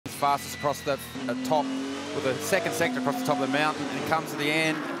fastest across the top, with a second sector across the top of the mountain, and comes to the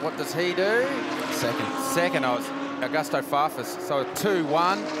end. What does he do? Second, oh, it's Augusto Farfus. So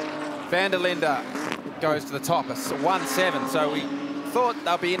 2-1. Van der Linde goes to the top, a 1-7. So we thought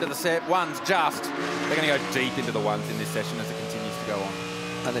they'll be into the set. Ones just. They're going to go deep into the ones in this session as it continues to go on.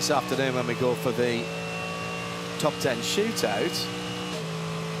 And this afternoon, when we go for the top 10 shootout,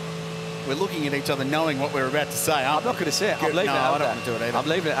 we're looking at each other knowing what we're about to say. I'm not going to say it. I'm leaving it out there. I don't want to do it either. I'm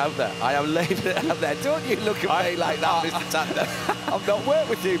leaving it out there. I am leaving it out there. Don't you look at me like that, Mr. Tander. I've not worked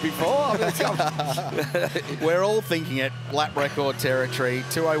with you before. We're all thinking it. Lap record territory.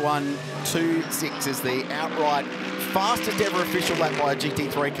 2:01.26 is the outright fastest ever official lap by a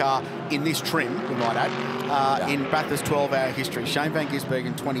GT3 car in this trim, we might add, in Bathurst 12-hour history. Shane van Gisbergen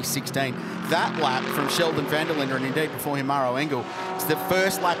in 2016. That lap from Sheldon van der Linde, and indeed before him, Maro Engel, it's the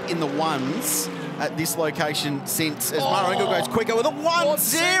first lap in the ones at this location since, as Maro Engel goes quicker with a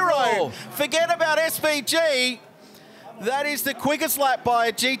 1-0. Forget about SVG. That is the quickest lap by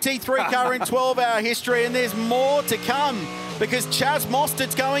a GT3 car in 12-hour history, and there's more to come because Chaz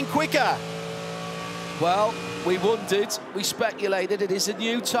Mostert's going quicker. Well, we wondered, we speculated, it is a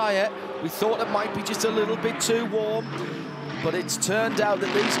new tyre. We thought it might be just a little bit too warm, but it's turned out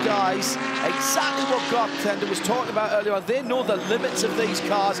that these guys, exactly what Garth Tender was talking about earlier on, they know the limits of these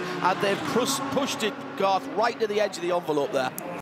cars, and they've pushed it, Garth, right to the edge of the envelope there.